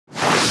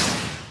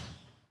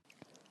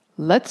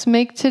Let's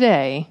make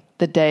today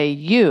the day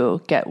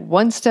you get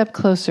one step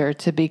closer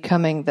to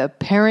becoming the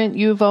parent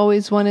you've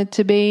always wanted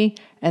to be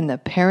and the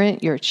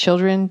parent your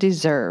children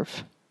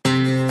deserve.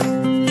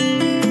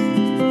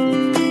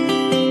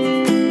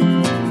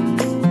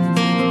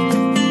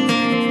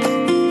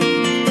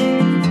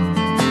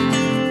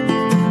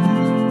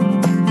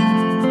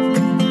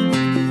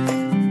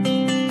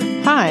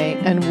 Hi,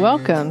 and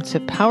welcome to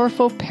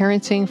Powerful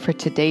Parenting for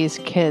Today's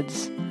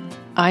Kids.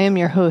 I am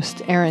your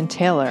host, Erin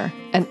Taylor,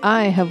 and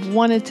I have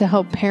wanted to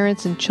help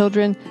parents and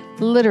children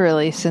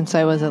literally since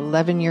I was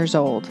 11 years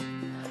old.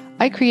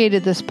 I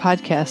created this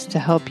podcast to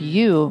help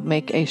you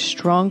make a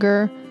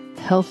stronger,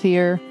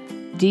 healthier,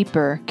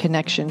 deeper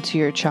connection to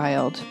your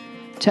child,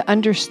 to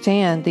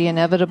understand the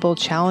inevitable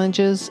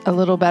challenges a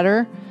little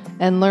better,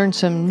 and learn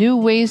some new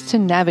ways to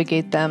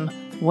navigate them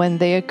when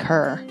they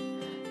occur.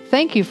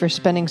 Thank you for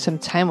spending some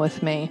time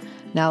with me.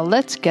 Now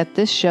let's get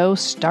this show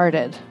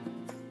started.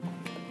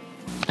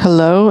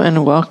 Hello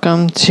and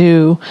welcome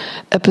to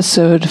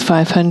episode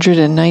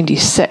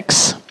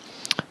 596.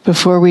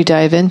 Before we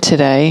dive in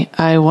today,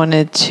 I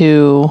wanted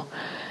to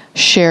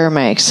share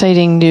my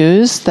exciting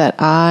news that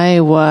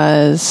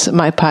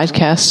my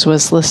podcast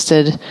was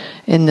listed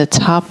in the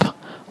top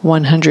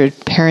 100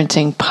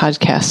 parenting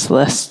podcast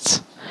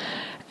lists.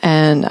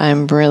 And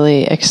I'm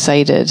really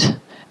excited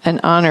and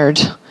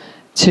honored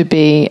to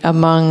be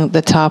among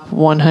the top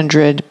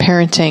 100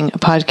 parenting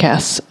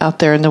podcasts out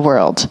there in the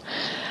world.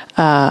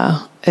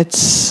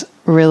 It's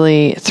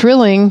really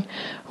thrilling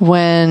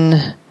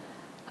when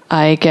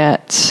I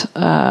get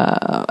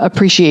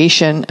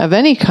appreciation of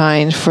any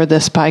kind for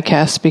this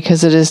podcast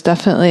because it is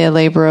definitely a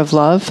labor of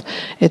love.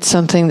 It's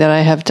something that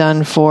I have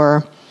done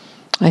for,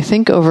 I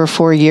think, over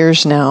 4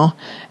 years now,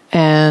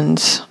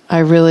 and I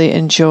really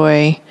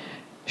enjoy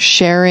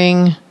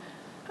sharing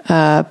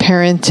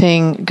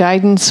parenting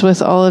guidance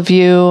with all of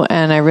you,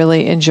 and I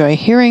really enjoy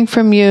hearing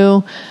from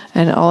you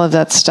and all of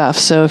that stuff.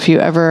 So if you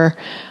ever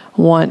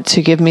want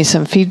to give me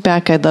some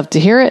feedback, I'd love to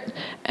hear it.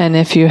 And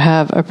if you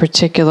have a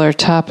particular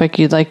topic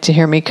you'd like to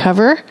hear me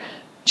cover,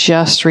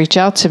 just reach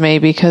out to me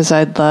because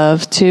I'd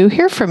love to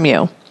hear from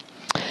you.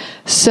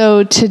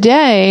 So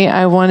today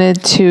I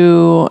wanted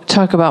to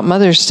talk about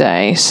Mother's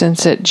Day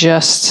since it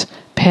just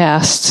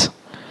passed.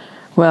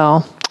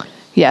 Well,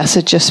 yes,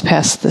 it just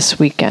passed this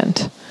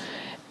weekend.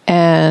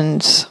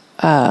 And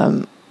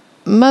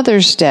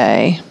Mother's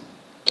Day,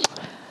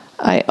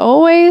 I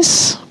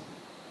always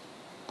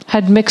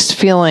had mixed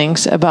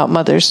feelings about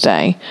Mother's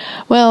Day.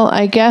 Well,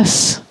 I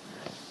guess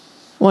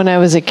when I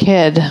was a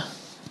kid,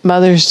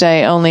 Mother's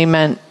Day only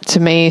meant to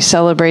me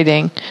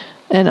celebrating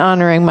and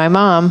honoring my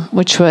mom,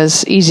 which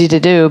was easy to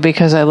do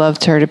because I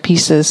loved her to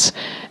pieces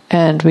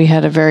and we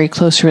had a very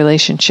close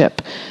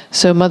relationship.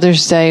 So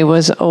Mother's Day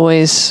was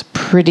always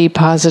pretty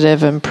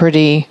positive and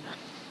pretty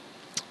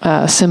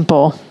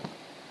simple.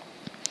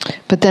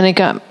 But then it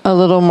got a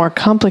little more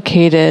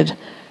complicated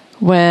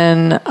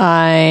when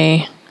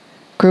I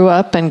grew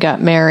up and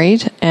got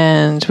married,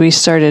 and we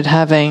started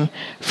having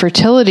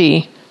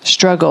fertility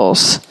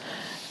struggles,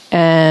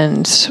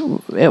 and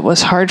it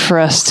was hard for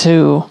us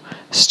to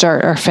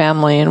start our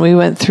family, and we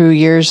went through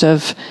years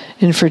of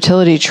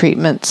infertility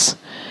treatments.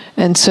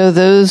 And so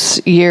those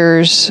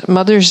years,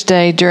 Mother's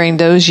Day during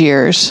those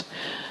years,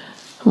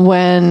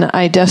 when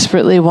I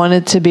desperately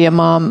wanted to be a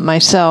mom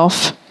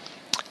myself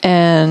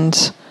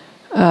and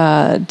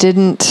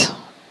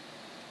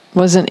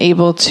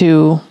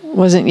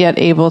wasn't yet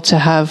able to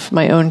have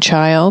my own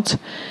child,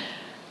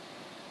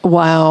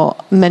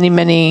 while many,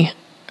 many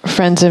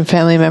friends and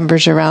family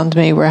members around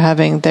me were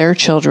having their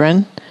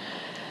children.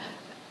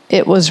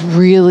 It was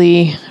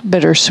really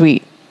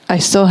bittersweet. I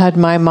still had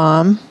my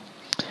mom,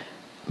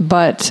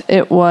 but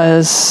it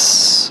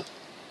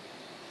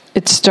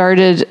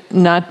started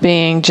not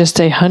being just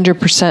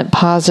 100%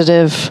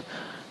 positive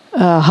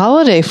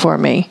holiday for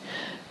me,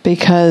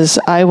 because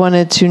I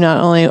wanted to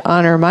not only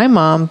honor my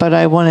mom, but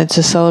I wanted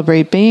to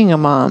celebrate being a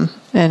mom,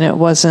 and it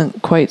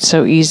wasn't quite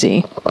so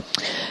easy.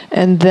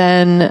 And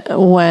then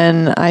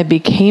when I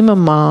became a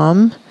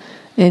mom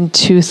in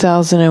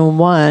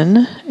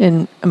 2001,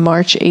 in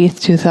March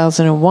 8th,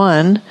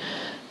 2001,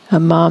 a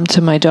mom to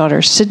my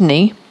daughter,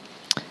 Sydney,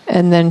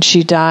 and then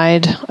she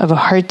died of a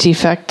heart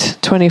defect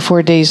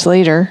 24 days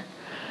later.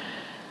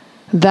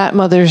 That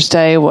Mother's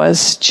Day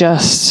was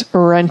just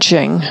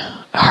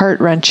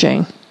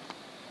heart-wrenching.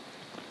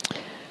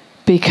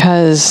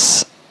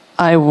 Because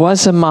I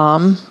was a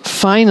mom,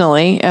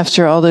 finally,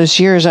 after all those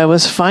years, I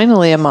was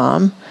finally a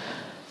mom,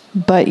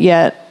 but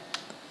yet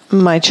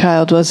my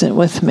child wasn't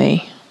with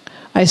me.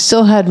 I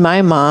still had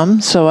my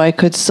mom, so I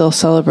could still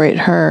celebrate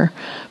her,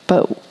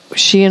 but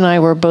she and I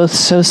were both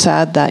so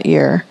sad that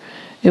year.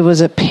 It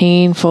was a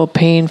painful,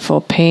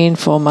 painful,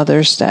 painful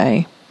Mother's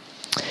Day.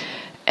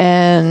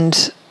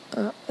 And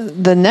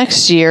the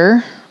next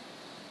year,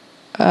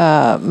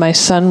 my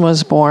son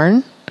was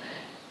born.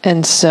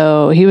 And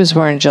so he was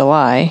born in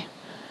July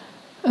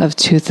of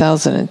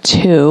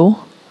 2002.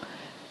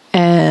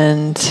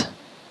 And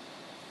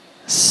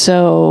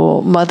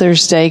so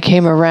Mother's Day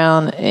came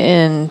around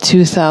in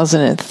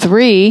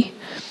 2003.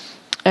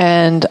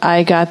 And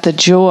I got the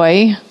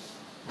joy,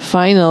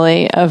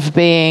 finally, of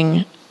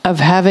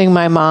having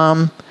my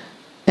mom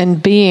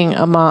and being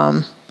a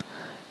mom.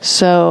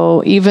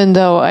 So even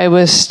though I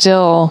was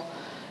still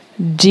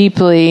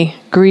deeply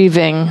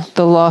grieving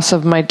the loss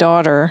of my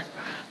daughter,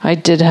 I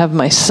did have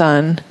my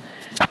son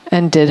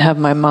and did have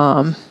my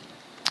mom.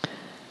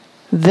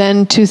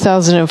 Then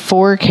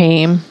 2004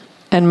 came,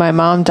 and my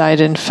mom died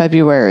in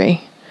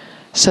February.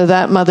 So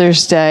that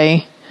Mother's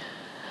Day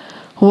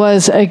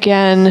was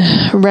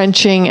again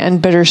wrenching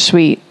and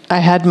bittersweet. I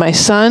had my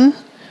son,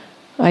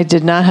 I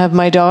did not have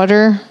my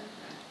daughter,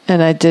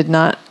 and I did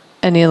not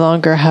any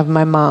longer have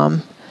my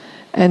mom.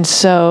 And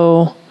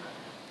so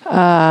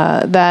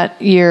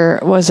that year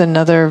was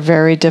another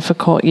very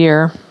difficult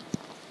year.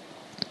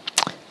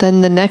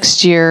 Then the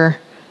next year,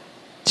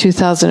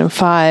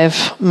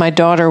 2005, my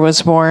daughter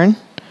was born.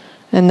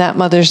 And that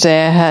Mother's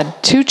Day, I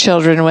had 2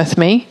 children with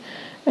me.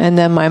 And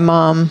then my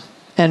mom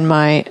and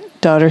my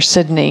daughter,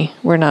 Sydney,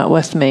 were not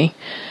with me.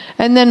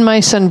 And then my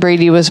son,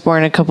 Brady, was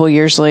born a couple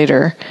years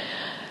later.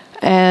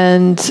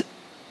 And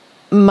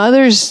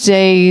Mother's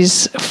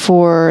Days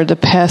for the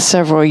past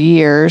several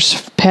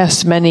years,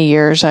 past many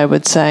years, I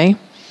would say,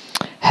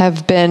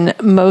 have been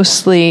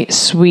mostly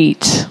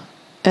sweet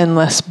and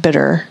less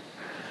bitter.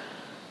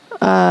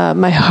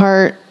 My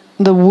heart,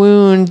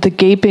 the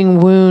gaping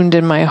wound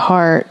in my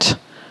heart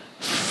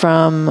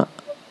from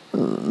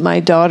my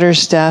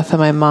daughter's death and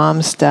my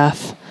mom's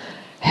death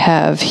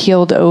have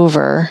healed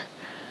over.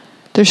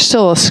 There's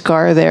still a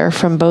scar there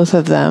from both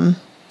of them,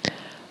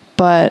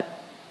 but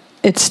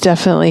it's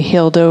definitely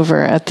healed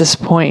over at this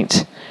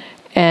point.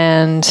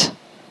 And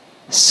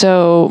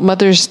so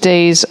Mother's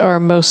Days are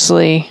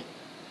mostly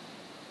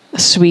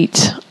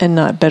sweet and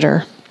not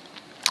bitter.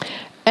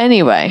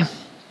 Anyway,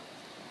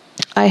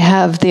 I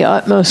have the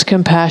utmost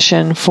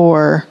compassion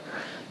for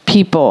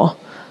people,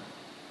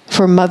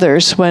 for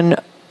mothers,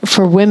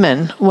 for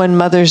women when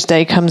Mother's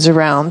Day comes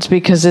around,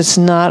 because it's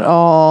not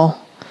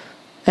all,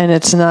 and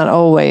it's not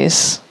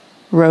always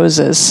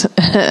roses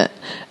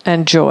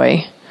and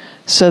joy.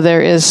 So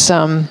there is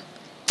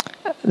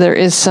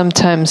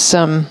sometimes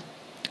some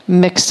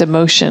mixed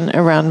emotion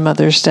around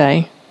Mother's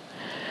Day.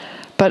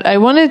 But I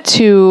wanted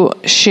to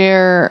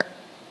share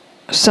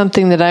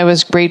something that I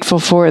was grateful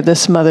for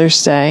this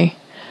Mother's Day.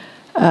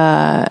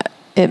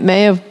 It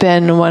may have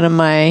been one of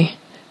my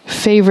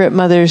favorite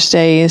Mother's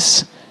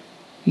Days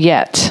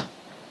yet,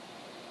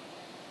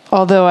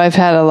 although I've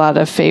had a lot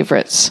of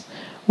favorites.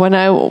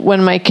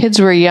 When my kids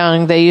were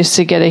young, they used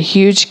to get a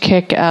huge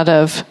kick out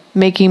of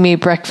making me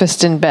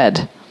breakfast in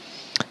bed.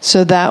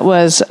 So that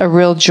was a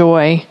real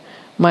joy.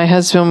 My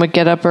husband would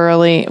get up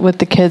early with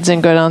the kids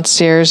and go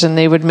downstairs, and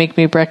they would make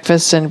me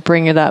breakfast and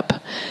bring it up.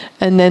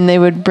 And then they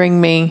would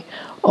bring me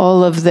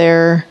all of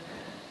their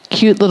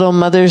cute little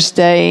Mother's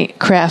Day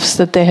crafts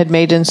that they had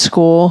made in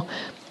school.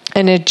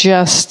 And it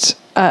just,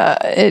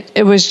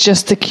 it was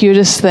just the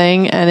cutest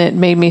thing, and it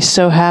made me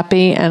so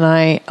happy, and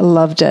I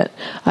loved it.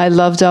 I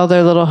loved all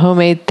their little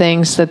homemade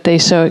things that they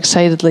so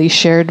excitedly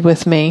shared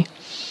with me.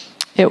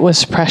 It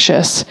was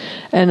precious.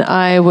 And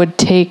I would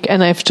take,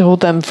 and I've told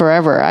them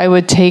forever, I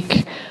would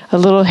take a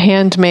little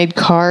handmade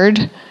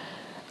card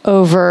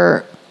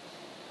over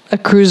a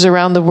cruise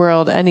around the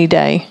world any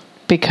day,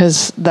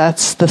 because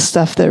that's the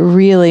stuff that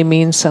really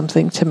means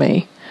something to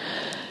me.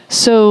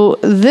 So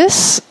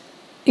this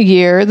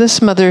year,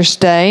 this Mother's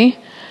Day,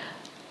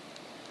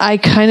 I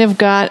kind of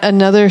got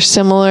another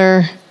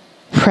similar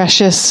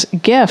precious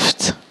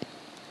gift.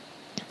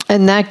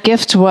 And that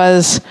gift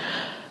was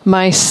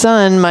my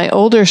son, my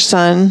older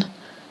son,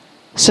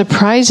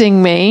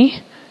 surprising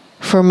me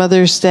for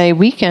Mother's Day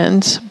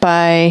weekend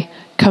by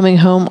coming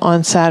home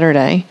on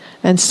Saturday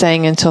and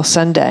staying until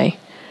Sunday.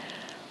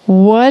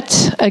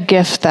 What a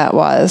gift that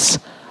was.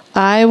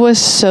 I was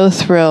so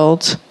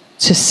thrilled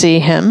to see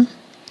him.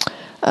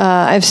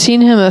 I've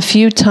seen him a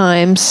few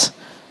times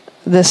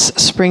this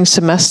spring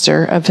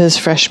semester of his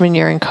freshman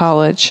year in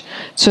college.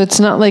 So it's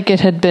not like it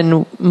had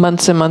been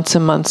months and months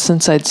and months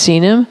since I'd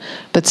seen him,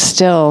 but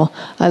still,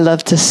 I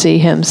love to see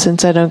him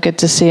since I don't get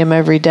to see him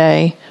every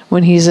day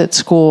when he's at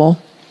school.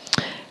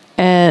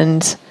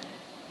 And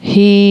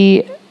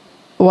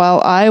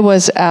while I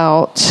was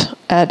out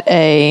at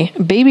a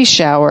baby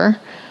shower,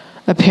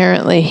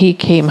 apparently he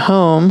came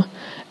home,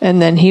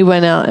 and then he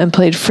went out and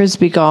played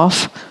Frisbee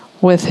golf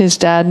with his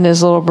dad and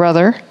his little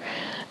brother.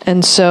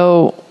 And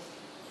so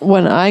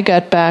when I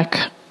got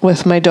back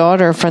with my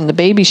daughter from the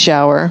baby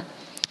shower,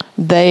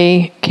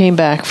 they came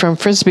back from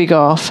Frisbee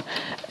golf,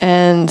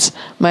 and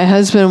my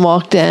husband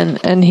walked in,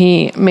 and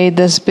he made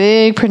this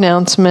big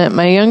pronouncement.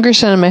 My younger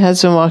son and my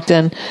husband walked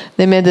in.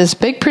 They made this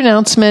big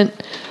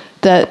pronouncement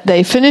that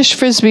they finished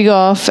Frisbee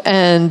golf,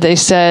 and he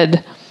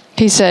said,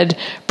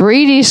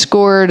 Brady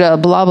scored a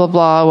blah, blah,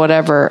 blah,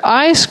 whatever.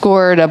 I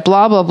scored a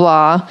blah, blah,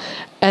 blah.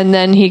 And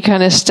then he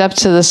kind of stepped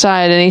to the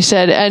side and he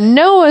said, and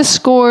Noah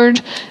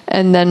scored.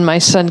 And then my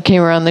son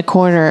came around the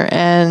corner,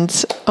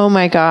 and oh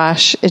my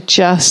gosh, it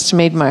just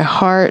made my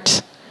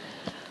heart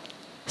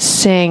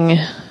sing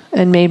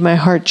and made my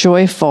heart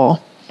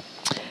joyful.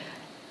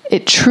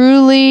 It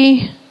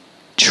truly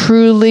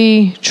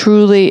truly,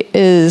 truly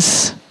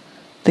is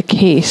the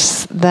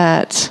case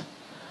that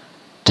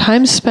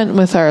time spent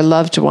with our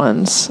loved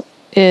ones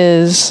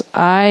is,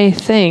 I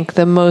think,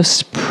 the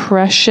most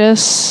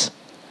precious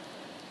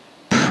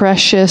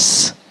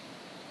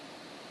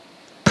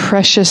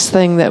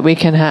thing that we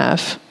can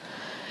have.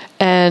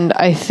 And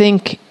I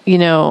think,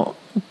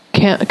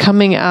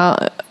 coming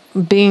out,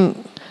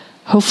 being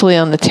hopefully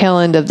on the tail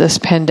end of this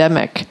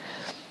pandemic,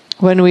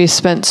 when we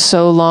spent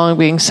so long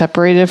being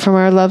separated from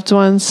our loved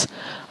ones,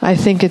 I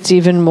think it's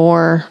even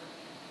more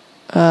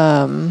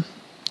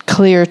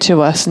clear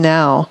to us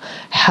now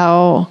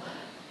how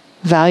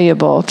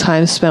valuable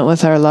time spent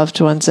with our loved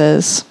ones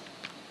is.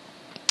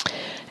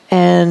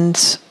 And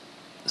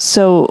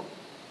so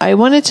I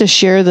wanted to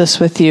share this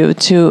with you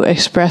to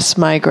express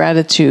my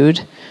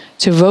gratitude,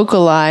 to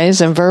vocalize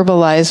and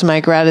verbalize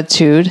my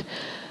gratitude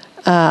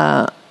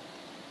about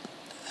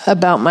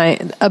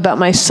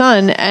my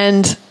son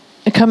and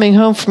coming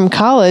home from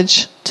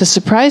college to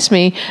surprise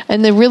me.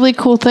 And the really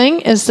cool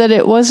thing is that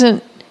it was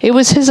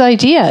his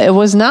idea. It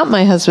was not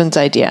my husband's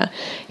idea.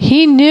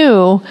 He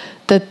knew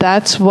that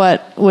that's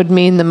what would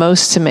mean the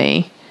most to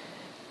me,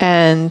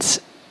 and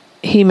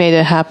he made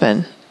it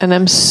happen. And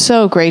I'm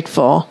so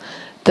grateful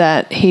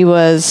that he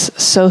was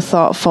so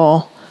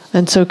thoughtful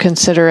and so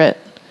considerate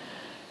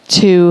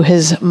to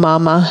his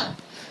mama.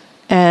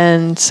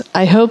 And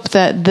I hope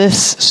that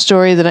this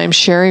story that I'm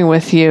sharing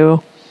with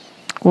you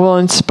will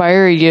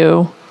inspire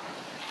you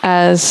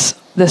as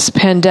this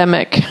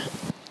pandemic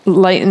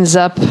lightens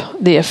up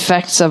the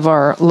effects of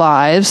our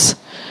lives.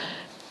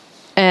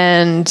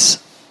 And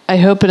I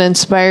hope it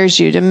inspires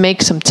you to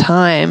make some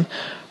time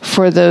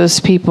for those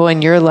people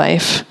in your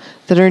life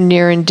that are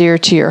near and dear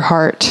to your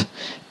heart,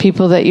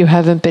 people that you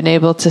haven't been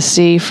able to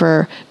see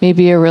for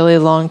maybe a really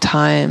long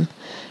time,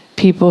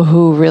 people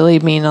who really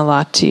mean a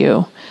lot to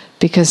you,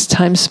 because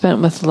time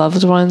spent with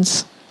loved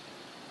ones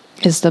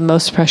is the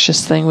most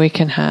precious thing we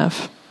can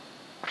have.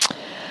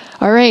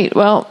 All right,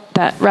 well,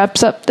 that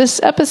wraps up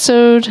this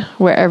episode.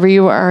 Wherever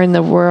you are in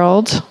the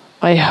world,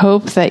 I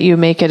hope that you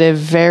make it a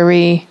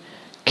very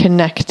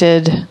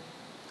connected,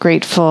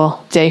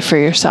 grateful day for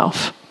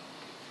yourself.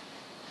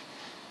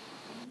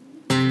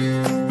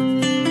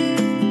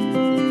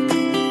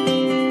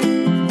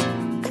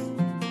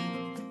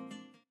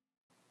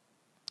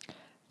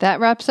 That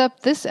wraps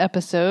up this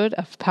episode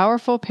of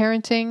Powerful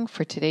Parenting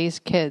for Today's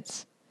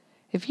Kids.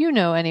 If you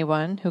know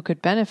anyone who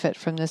could benefit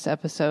from this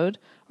episode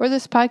or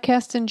this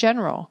podcast in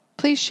general,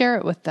 please share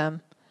it with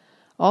them.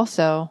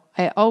 Also,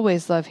 I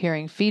always love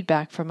hearing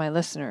feedback from my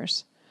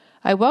listeners.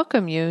 I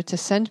welcome you to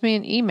send me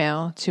an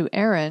email to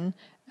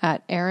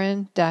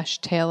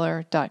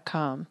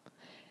erin@erin-taylor.com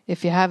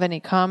if you have any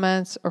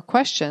comments or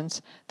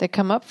questions that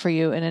come up for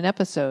you in an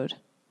episode.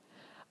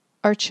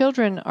 Our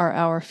children are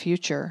our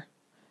future.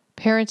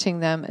 Parenting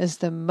them is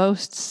the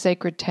most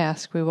sacred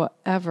task we will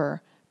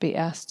ever be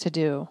asked to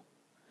do.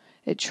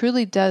 It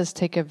truly does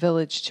take a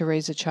village to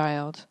raise a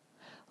child.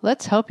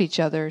 Let's help each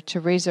other to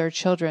raise our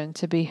children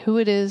to be who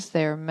it is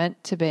they are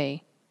meant to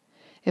be.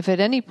 If at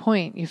any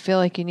point you feel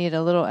like you need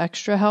a little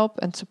extra help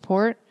and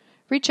support,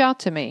 reach out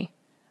to me.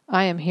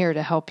 I am here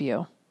to help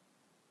you.